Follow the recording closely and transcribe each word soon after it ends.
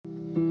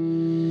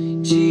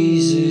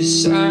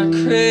Jesus, I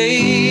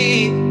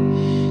crave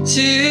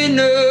to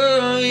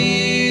know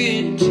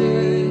you,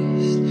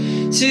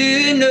 just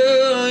to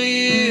know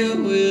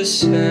you will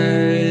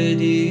satisfy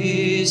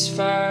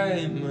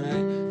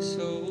my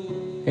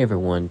soul. Hey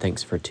everyone,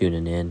 thanks for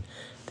tuning in.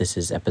 This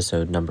is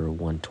episode number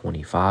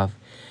 125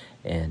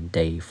 and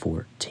day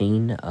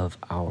 14 of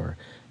our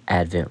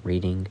Advent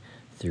reading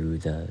through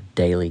the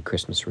daily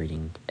Christmas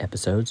reading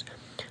episodes.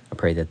 I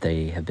pray that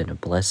they have been a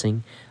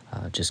blessing,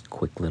 just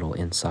quick little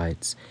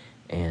insights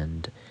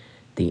and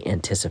the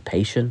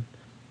anticipation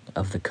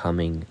of the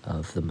coming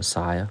of the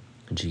Messiah,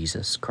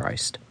 Jesus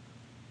Christ.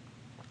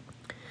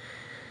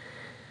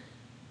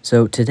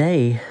 So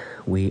today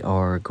we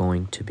are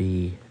going to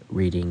be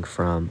reading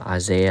from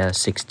Isaiah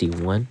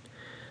 61,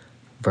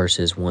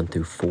 verses 1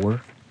 through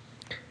 4.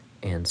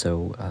 And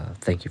so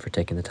thank you for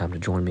taking the time to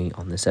join me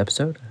on this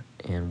episode,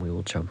 and we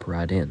will jump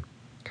right in.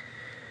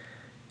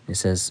 It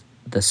says,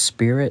 "The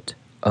Spirit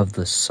of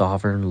the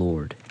Sovereign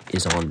Lord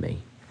is on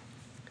me,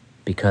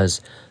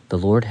 because the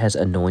Lord has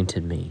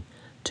anointed me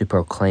to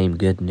proclaim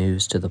good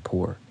news to the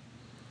poor.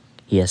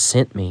 He has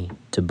sent me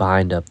to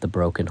bind up the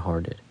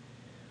brokenhearted,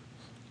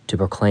 to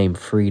proclaim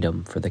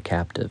freedom for the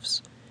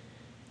captives,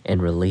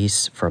 and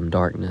release from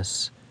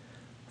darkness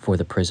for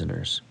the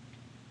prisoners,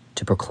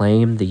 to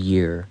proclaim the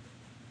year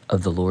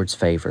of the Lord's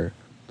favor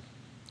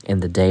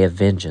and the day of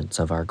vengeance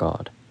of our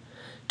God,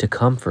 to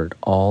comfort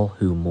all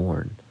who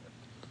mourn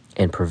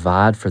and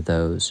provide for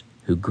those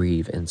who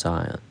grieve in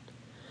Zion,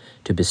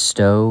 to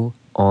bestow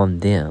on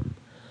them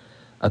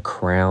a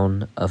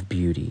crown of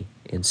beauty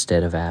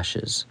instead of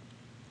ashes,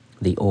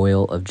 the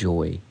oil of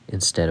joy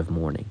instead of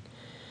mourning,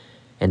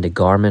 and a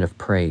garment of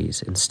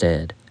praise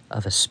instead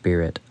of a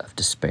spirit of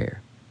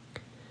despair.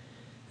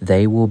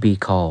 They will be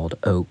called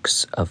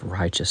oaks of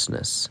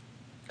righteousness,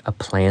 a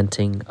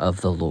planting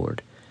of the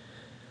Lord,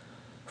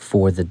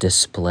 for the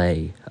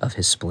display of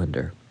his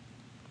splendor.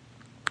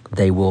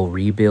 They will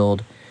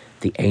rebuild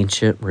the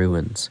ancient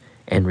ruins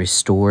and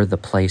restore the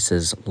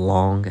places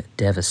long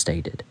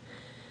devastated.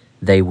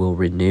 They will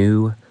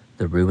renew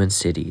the ruined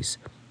cities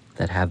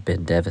that have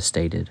been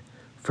devastated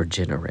for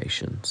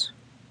generations."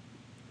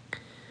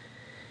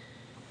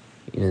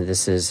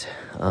 This is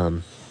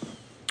a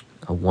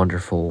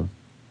wonderful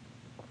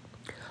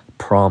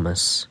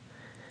promise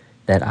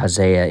that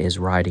Isaiah is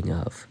writing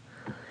of.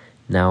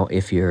 Now,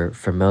 if you're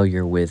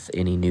familiar with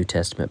any New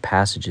Testament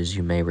passages,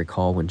 you may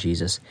recall when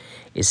Jesus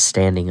is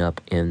standing up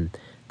in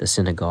the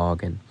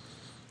synagogue and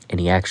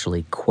he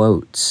actually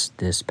quotes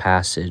this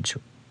passage,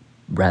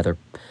 rather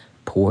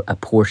a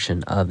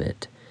portion of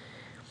it.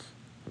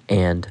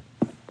 And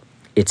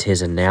it's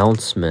his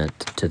announcement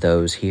to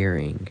those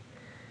hearing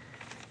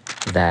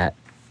that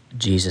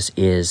Jesus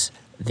is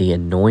the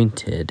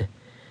anointed,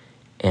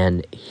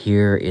 and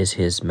here is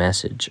his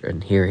message,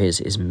 and here is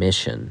his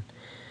mission.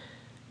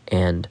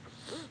 And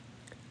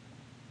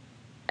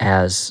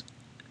as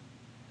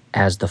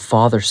the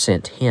Father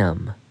sent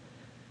him,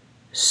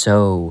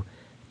 so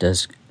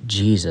does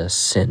Jesus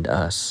send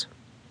us.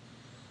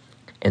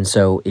 And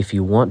so if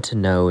you want to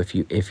know, if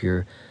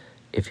you're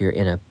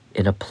in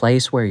a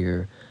place where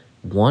you're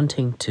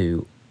wanting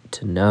to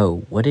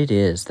know what it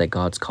is that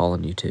God's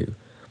calling you to,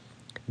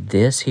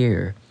 this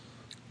here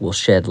will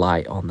shed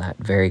light on that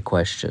very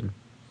question.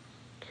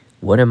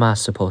 What am I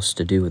supposed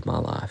to do with my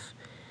life?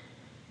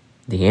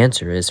 The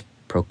answer is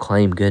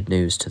proclaim good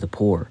news to the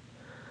poor,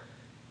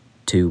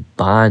 to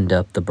bind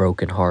up the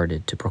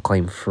brokenhearted, to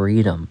proclaim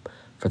freedom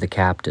for the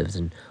captives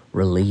and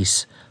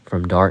release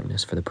from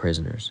darkness for the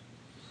prisoners,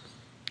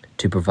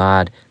 to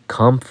provide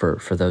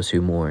comfort for those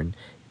who mourn,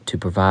 to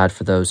provide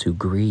for those who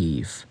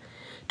grieve,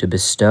 to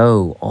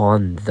bestow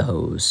on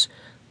those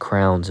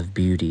crowns of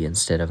beauty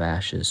instead of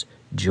ashes,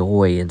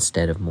 joy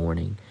instead of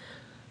mourning,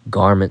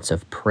 garments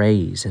of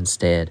praise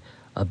instead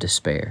of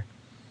despair.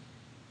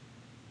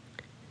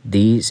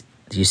 These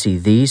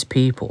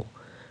people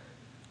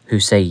who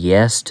say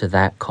yes to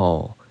that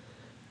call,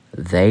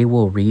 they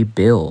will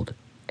rebuild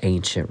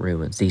ancient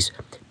ruins, these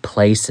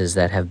places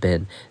that have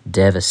been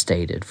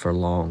devastated for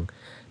long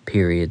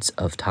periods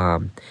of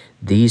time.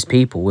 These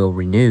people will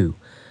renew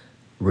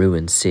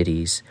ruined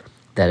cities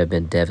that have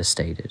been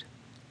devastated.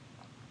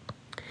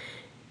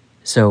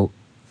 So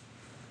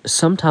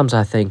sometimes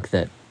I think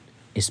that,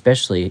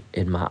 especially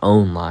in my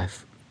own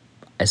life,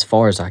 as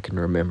far as I can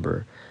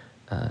remember,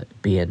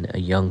 being a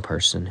young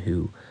person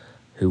who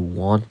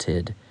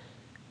wanted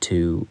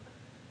to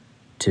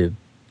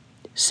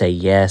say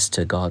yes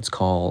to God's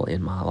call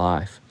in my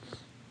life,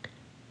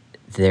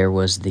 there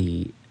was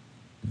the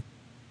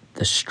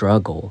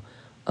struggle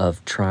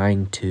of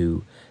trying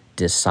to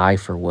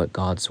decipher what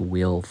God's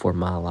will for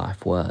my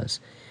life was.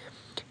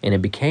 And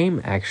it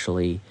became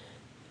actually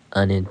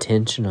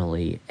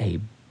unintentionally a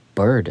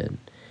burden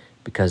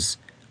because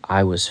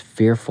I was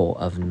fearful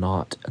of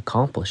not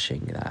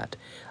accomplishing that,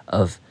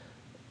 of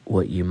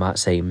what you might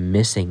say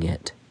missing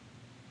it.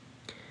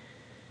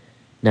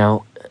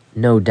 Now,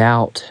 no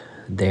doubt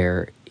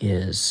there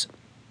is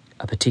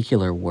a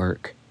particular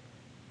work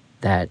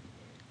that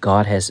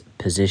God has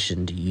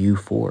positioned you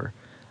for,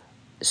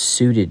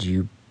 suited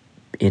you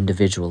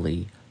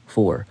individually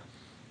for.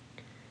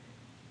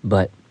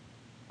 But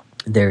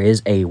there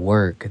is a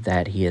work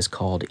that he has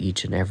called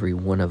each and every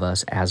one of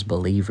us as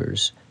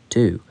believers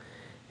to.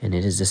 And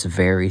it is this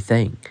very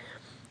thing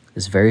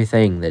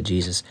that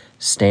Jesus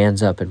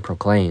stands up and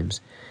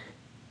proclaims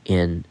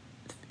in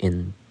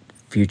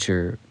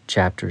future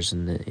chapters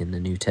in the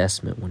New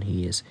Testament when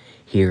he is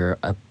here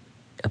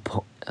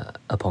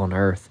upon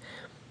earth.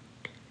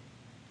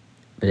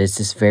 But it's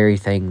this very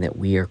thing that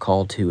we are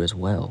called to as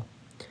well.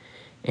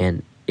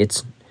 And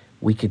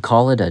we could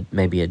call it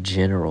maybe a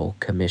general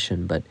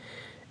commission, but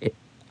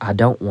I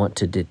don't want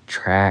to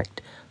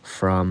detract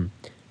from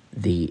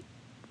the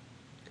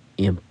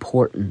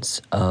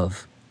importance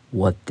of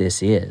what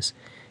this is.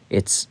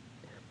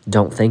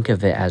 Don't think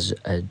of it as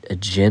a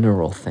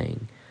general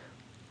thing,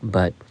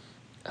 but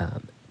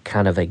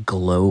kind of a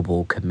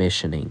global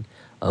commissioning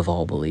of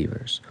all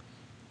believers.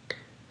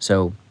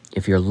 So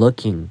if you're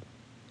looking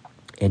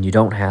and you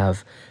don't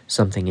have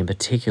something in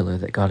particular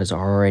that God has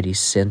already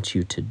sent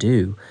you to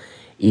do,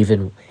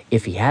 even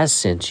if he has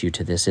sent you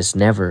to this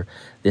never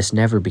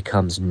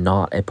becomes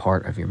not a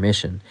part of your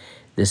mission.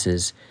 This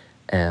is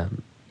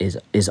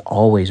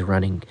always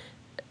running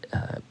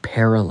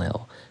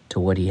parallel to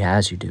what he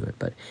has you doing.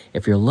 But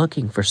if you're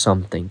looking for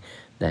something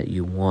that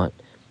you want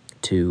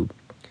to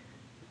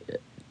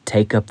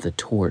take up the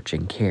torch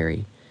and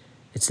carry,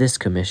 it's this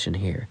commission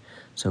here.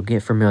 So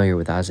get familiar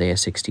with Isaiah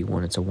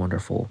 61. It's a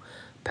wonderful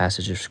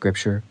passage of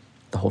Scripture,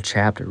 the whole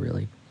chapter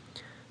really.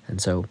 And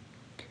so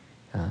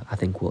I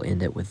think we'll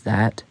end it with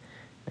that.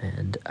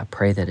 And I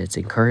pray that it's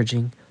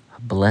encouraging,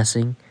 a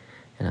blessing,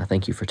 and I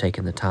thank you for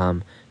taking the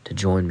time to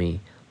join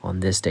me on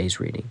this day's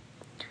reading.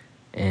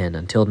 And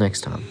until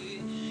next time,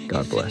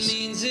 God bless. If it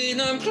means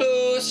that I'm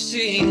close to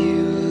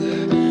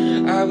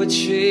you, I would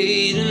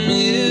trade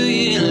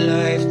 1,000,000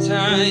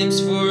 lifetimes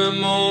for a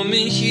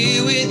moment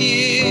here with you.